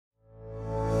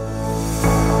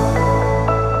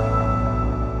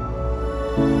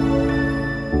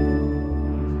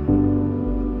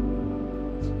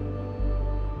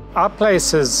Our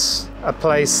place is a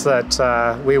place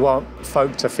that we want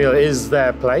folk to feel is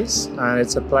their place, and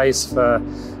it's a place for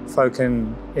folk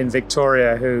in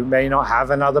Victoria who may not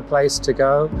have another place to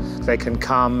go. They can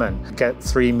come and get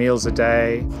 3 meals a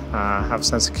day, have a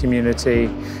sense of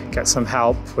community, get some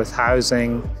help with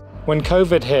housing. When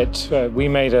COVID hit, we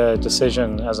made a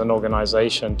decision as an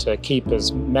organisation to keep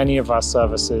as many of our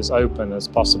services open as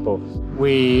possible.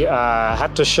 We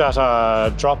had to shut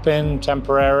our drop-in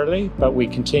temporarily, but we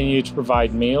continued to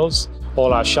provide meals.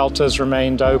 All our shelters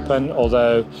remained open,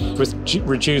 although with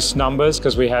reduced numbers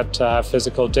because we had to have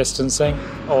physical distancing.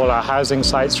 All our housing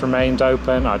sites remained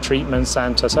open, our treatment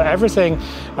centre. So everything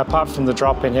apart from the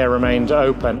drop-in here remained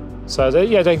open. So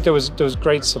I think there was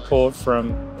great support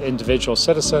from individual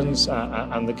citizens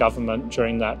and the government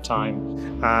during that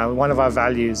time. One of our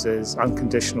values is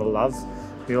unconditional love.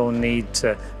 We all need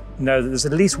to know that there's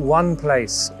at least one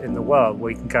place in the world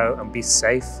where we can go and be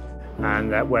safe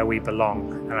and where we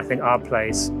belong. And I think our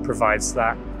place provides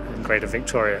that in Greater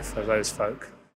Victoria for those folk.